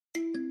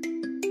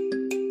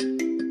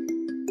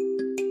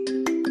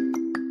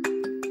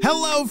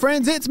Hello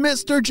friends, it's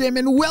Mr. Jim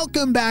and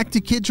welcome back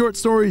to Kid Short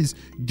Stories.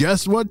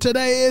 Guess what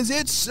today is?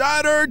 It's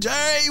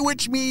Saturday,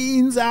 which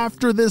means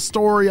after this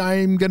story,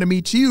 I'm going to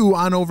meet you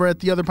on over at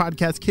the other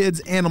podcast, Kids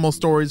Animal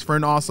Stories, for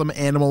an awesome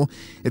animal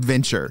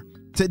adventure.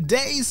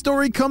 Today's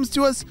story comes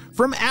to us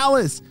from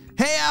Alice.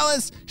 Hey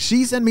Alice,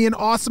 she sent me an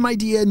awesome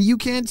idea and you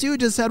can too.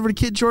 Just head over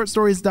to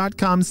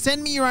kidshortstories.com,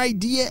 send me your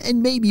idea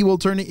and maybe we'll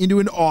turn it into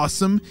an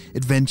awesome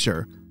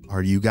adventure.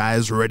 Are you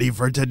guys ready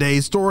for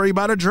today's story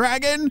about a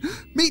dragon?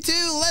 Me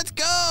too, let's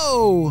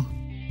go!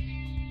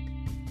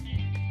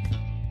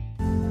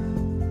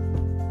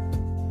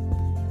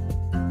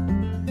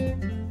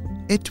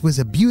 It was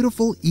a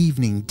beautiful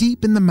evening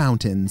deep in the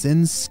mountains,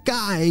 and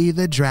Sky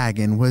the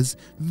dragon was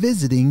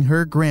visiting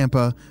her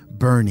grandpa,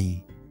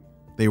 Bernie.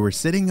 They were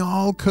sitting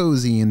all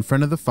cozy in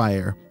front of the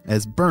fire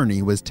as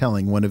Bernie was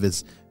telling one of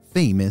his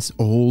famous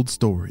old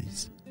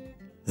stories.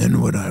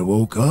 And when I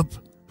woke up,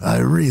 I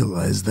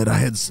realized that I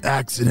had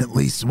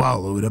accidentally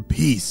swallowed a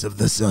piece of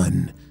the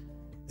sun,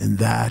 and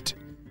that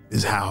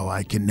is how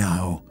I can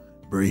now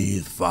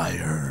breathe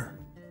fire.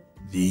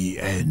 The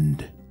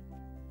end.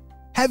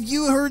 Have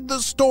you heard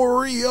the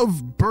story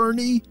of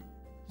Bernie?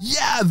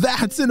 Yeah,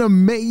 that's an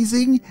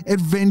amazing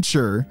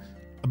adventure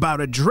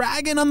about a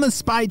dragon on the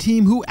spy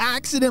team who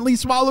accidentally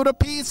swallowed a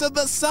piece of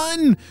the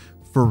sun.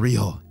 For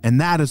real, and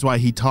that is why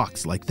he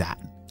talks like that.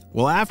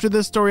 Well, after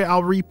this story,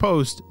 I'll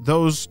repost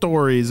those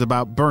stories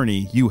about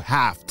Bernie. You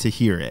have to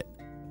hear it.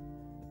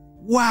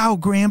 Wow,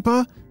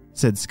 Grandpa,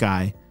 said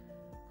Sky.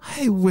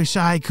 I wish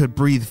I could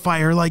breathe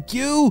fire like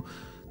you.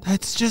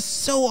 That's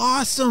just so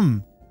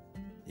awesome.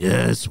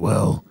 Yes,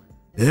 well,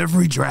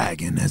 every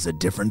dragon has a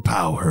different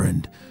power,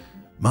 and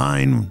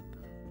mine,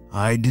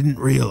 I didn't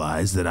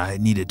realize that I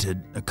needed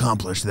to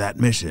accomplish that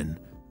mission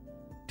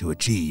to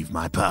achieve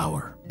my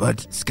power.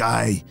 But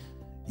Sky,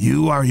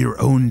 you are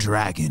your own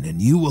dragon,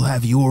 and you will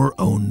have your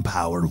own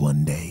power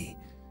one day.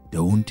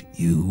 Don't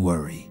you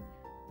worry.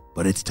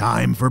 But it's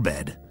time for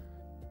bed.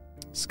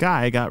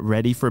 Sky got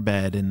ready for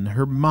bed, and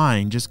her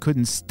mind just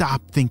couldn't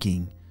stop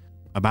thinking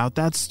about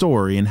that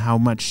story and how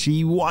much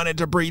she wanted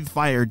to breathe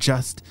fire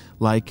just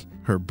like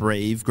her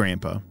brave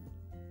grandpa.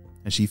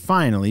 And she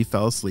finally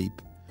fell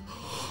asleep.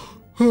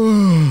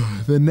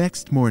 The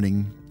next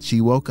morning,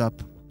 she woke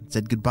up,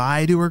 said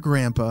goodbye to her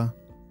grandpa,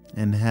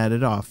 and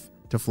headed off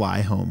to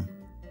fly home.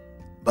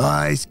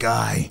 Bye,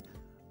 Sky.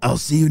 I'll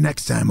see you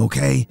next time,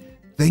 okay?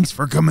 Thanks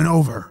for coming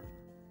over.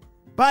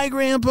 Bye,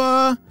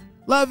 Grandpa.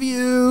 Love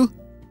you.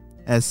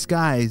 As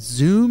Sky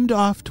zoomed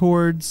off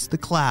towards the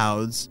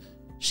clouds,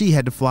 she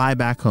had to fly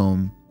back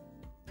home.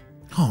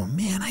 Oh,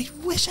 man, I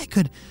wish I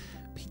could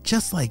be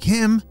just like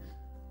him.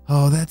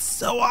 Oh, that's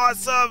so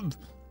awesome.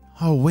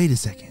 Oh, wait a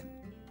second.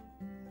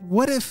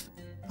 What if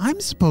I'm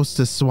supposed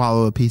to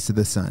swallow a piece of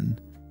the sun,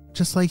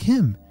 just like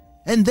him,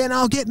 and then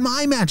I'll get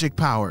my magic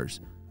powers?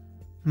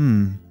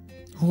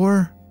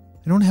 Or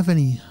I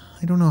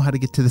don't know how to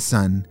get to the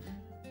sun.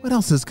 What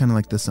else is kind of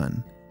like the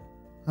sun?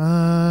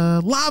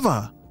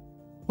 Lava.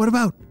 What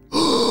about?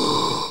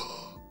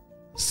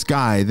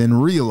 Sky then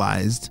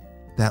realized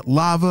that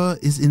lava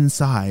is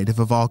inside of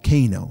a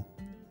volcano,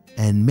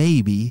 and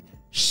maybe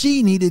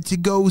she needed to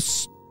go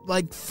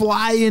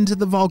fly into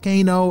the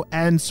volcano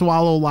and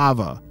swallow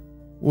lava.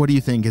 What do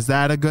you think? Is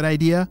that a good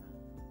idea?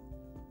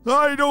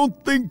 I don't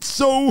think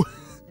so.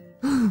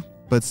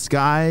 But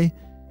Sky,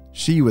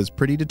 she was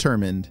pretty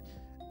determined,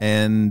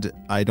 and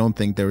I don't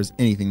think there was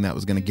anything that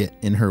was going to get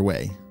in her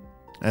way.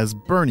 As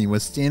Bernie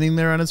was standing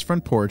there on his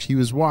front porch, he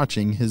was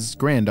watching his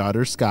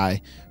granddaughter,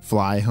 Sky,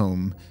 fly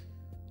home.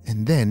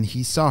 And then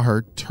he saw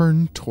her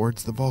turn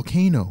towards the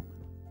volcano.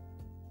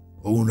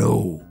 Oh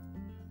no.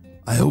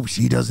 I hope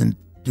she doesn't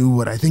do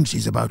what I think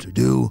she's about to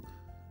do.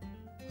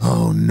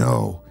 Oh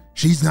no.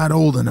 She's not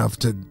old enough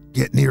to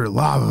get near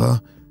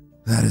lava.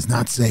 That is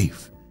not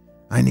safe.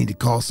 I need to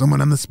call someone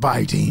on the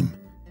spy team.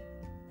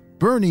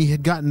 Bernie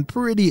had gotten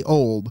pretty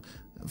old.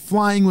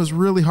 Flying was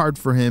really hard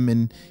for him,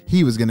 and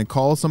he was going to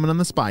call someone on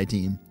the spy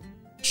team.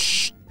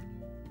 Shh.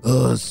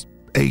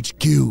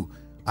 HQ,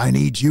 I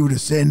need you to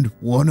send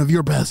one of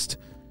your best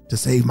to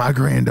save my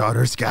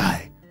granddaughter,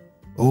 Sky.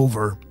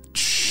 Over.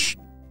 Shh.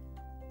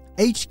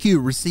 HQ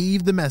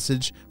received the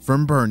message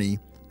from Bernie,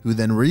 who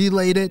then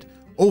relayed it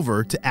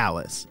over to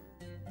Alice.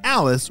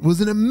 Alice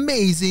was an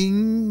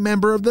amazing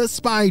member of the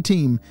spy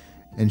team,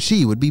 and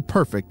she would be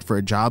perfect for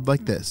a job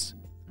like this.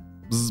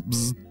 Bzz,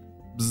 bzz,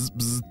 bzz,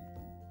 bzz.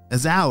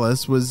 As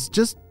Alice was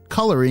just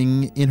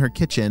coloring in her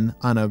kitchen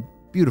on a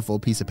beautiful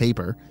piece of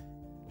paper,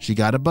 she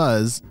got a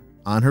buzz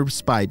on her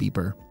spy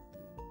beeper.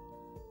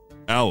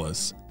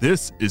 Alice,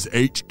 this is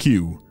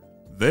HQ.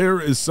 There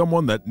is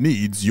someone that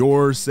needs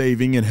your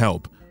saving and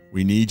help.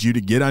 We need you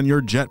to get on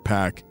your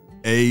jetpack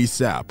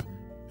ASAP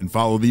and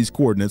follow these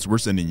coordinates we're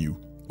sending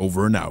you.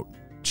 Over and out.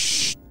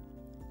 Shh.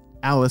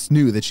 Alice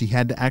knew that she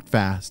had to act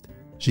fast.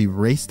 She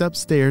raced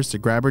upstairs to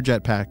grab her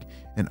jetpack,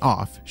 and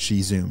off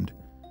she zoomed.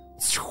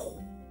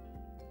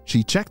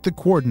 She checked the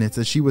coordinates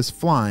as she was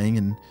flying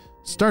and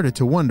started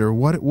to wonder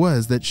what it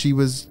was that she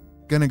was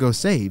gonna go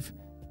save.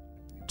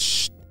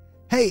 Shh.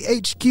 Hey,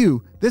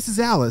 HQ, this is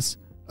Alice.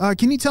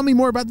 Can you tell me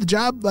more about the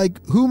job?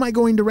 Like, who am I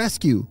going to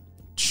rescue?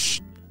 Shh.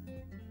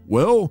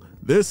 Well,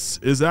 this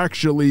is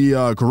actually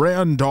a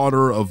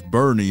granddaughter of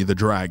Bernie the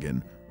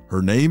dragon.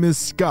 Her name is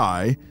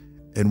Sky,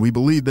 and we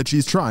believe that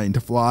she's trying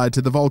to fly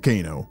to the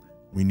volcano.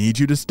 We need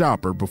you to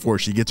stop her before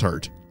she gets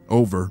hurt.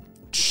 Over.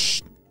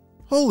 Shh.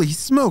 Holy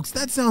smokes,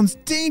 that sounds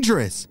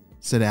dangerous,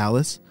 said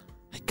Alice.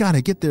 I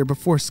gotta get there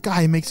before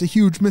Sky makes a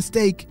huge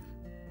mistake.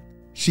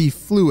 She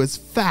flew as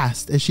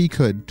fast as she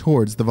could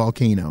towards the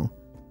volcano.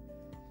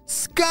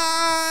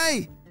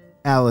 Sky!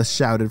 Alice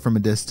shouted from a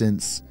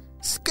distance.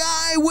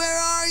 Sky, where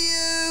are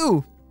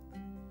you?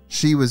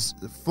 She was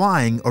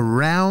flying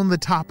around the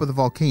top of the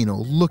volcano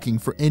looking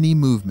for any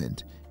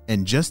movement,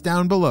 and just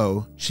down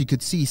below, she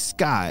could see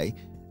Sky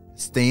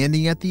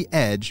standing at the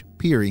edge,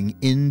 peering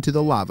into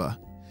the lava.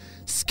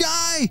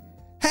 Sky!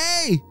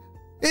 Hey!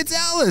 It's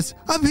Alice!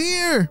 I'm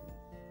here!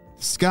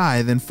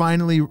 Sky then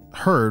finally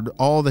heard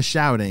all the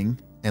shouting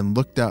and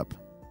looked up.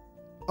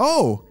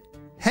 Oh,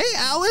 hey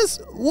Alice!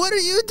 What are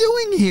you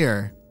doing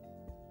here?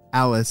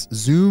 Alice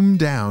zoomed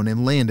down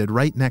and landed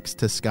right next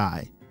to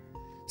Sky.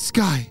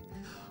 Sky,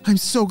 I'm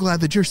so glad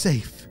that you're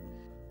safe.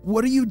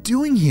 What are you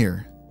doing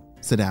here?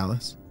 Said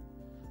Alice.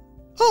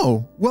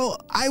 Oh,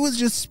 well, I was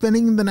just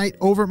spending the night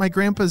over at my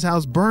grandpa's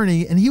house,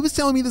 Bernie, and he was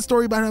telling me the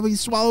story about how he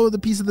swallowed a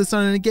piece of the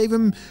sun and it gave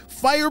him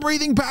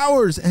fire-breathing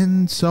powers.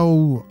 And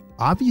so,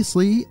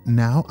 obviously,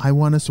 now I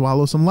want to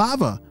swallow some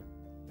lava.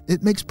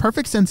 It makes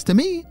perfect sense to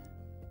me,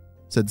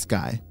 said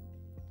Sky.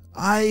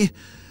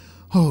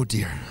 Oh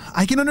dear,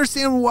 I can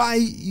understand why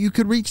you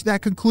could reach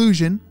that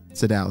conclusion,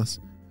 said Alice.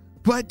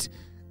 But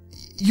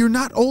you're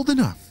not old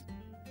enough.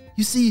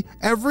 You see,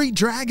 every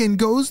dragon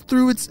goes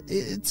through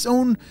its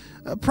own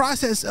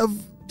process of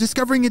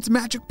discovering its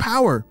magic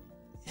power.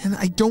 And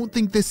I don't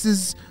think this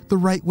is the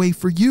right way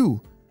for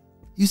you.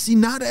 You see,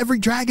 not every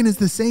dragon is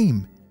the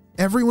same.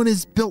 Everyone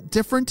is built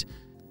different,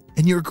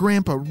 and your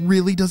grandpa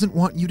really doesn't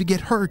want you to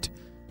get hurt.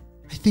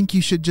 I think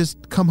you should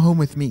just come home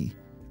with me.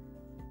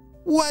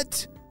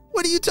 What?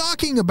 What are you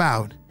talking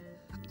about?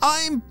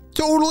 I'm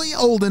totally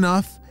old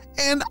enough,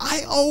 and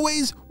I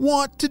always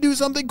want to do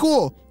something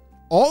cool.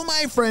 All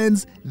my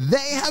friends,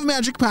 they have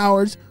magic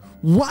powers.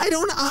 Why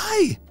don't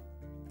I?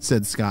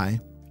 Said Sky.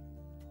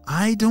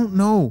 I don't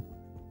know.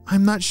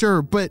 I'm not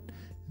sure, but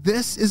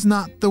this is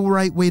not the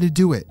right way to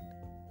do it,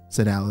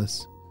 said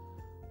Alice.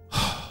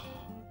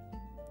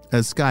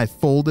 As Sky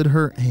folded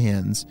her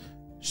hands,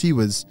 she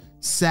was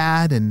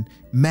sad and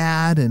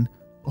mad and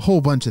a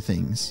whole bunch of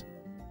things.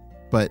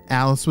 But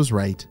Alice was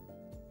right.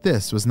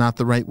 This was not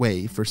the right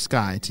way for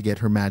Sky to get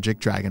her magic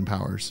dragon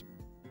powers.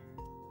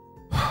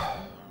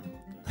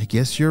 I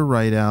guess you're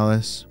right,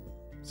 Alice,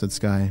 said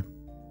Sky.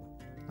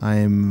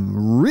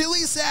 I'm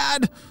really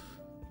sad,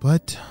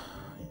 but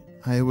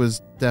I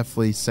was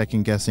definitely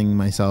second-guessing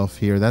myself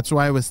here. That's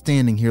why I was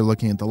standing here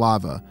looking at the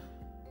lava.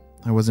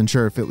 I wasn't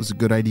sure if it was a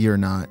good idea or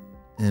not.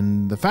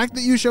 And the fact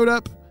that you showed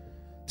up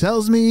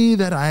tells me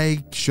that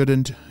I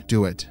shouldn't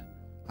do it.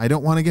 I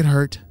don't want to get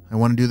hurt. I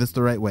want to do this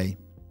the right way.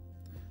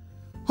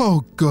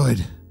 Oh,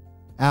 good.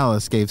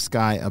 Alice gave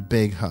Sky a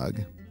big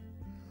hug.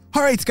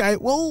 All right, Sky,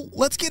 well,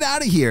 let's get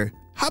out of here.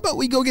 How about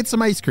we go get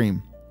some ice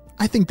cream?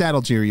 I think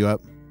that'll cheer you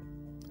up.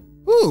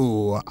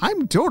 Ooh,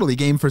 I'm totally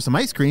game for some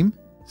ice cream,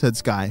 said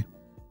Sky.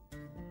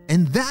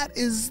 And that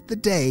is the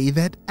day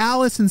that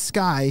Alice and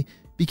Sky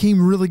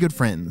became really good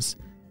friends.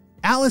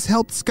 Alice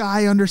helped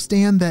Sky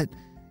understand that,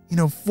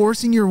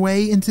 forcing your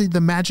way into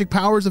the magic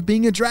powers of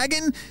being a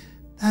dragon,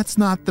 that's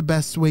not the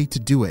best way to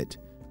do it.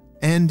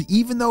 And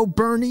even though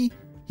Bernie,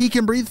 he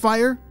can breathe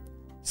fire,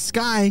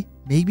 Sky,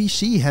 maybe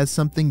she has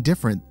something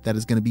different that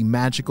is going to be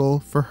magical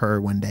for her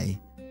one day.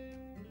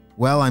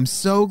 Well, I'm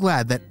so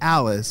glad that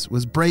Alice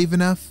was brave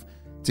enough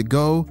to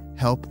go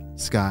help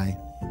Sky.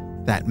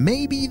 That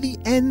may be the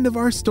end of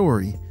our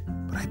story,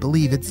 but I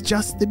believe it's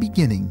just the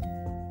beginning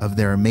of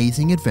their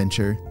amazing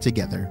adventure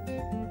together.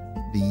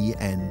 The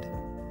end.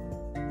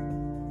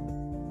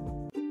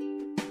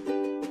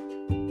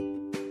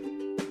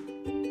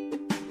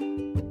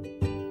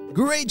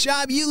 Great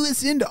job, you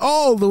listened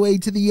all the way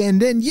to the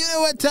end, and you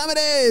know what time it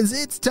is.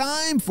 It's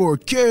time for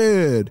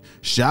Kid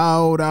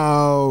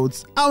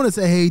Shoutouts. I want to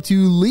say hey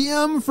to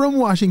Liam from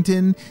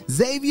Washington,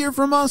 Xavier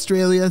from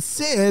Australia,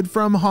 Sid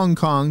from Hong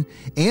Kong,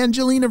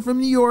 Angelina from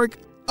New York,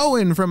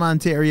 Owen from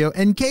Ontario,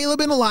 and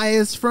Caleb and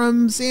Elias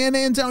from San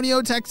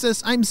Antonio,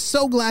 Texas. I'm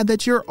so glad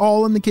that you're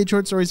all in the Kid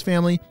Short Stories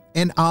family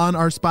and on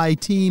our spy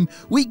team.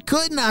 We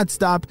could not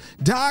stop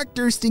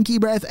Dr. Stinky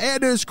Breath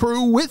and his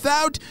crew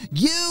without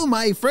you,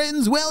 my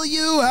friends. Well,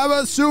 you have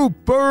a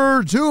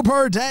super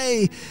duper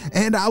day,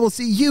 and I will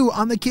see you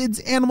on the Kids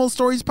Animal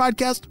Stories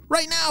podcast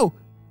right now.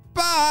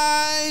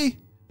 Bye!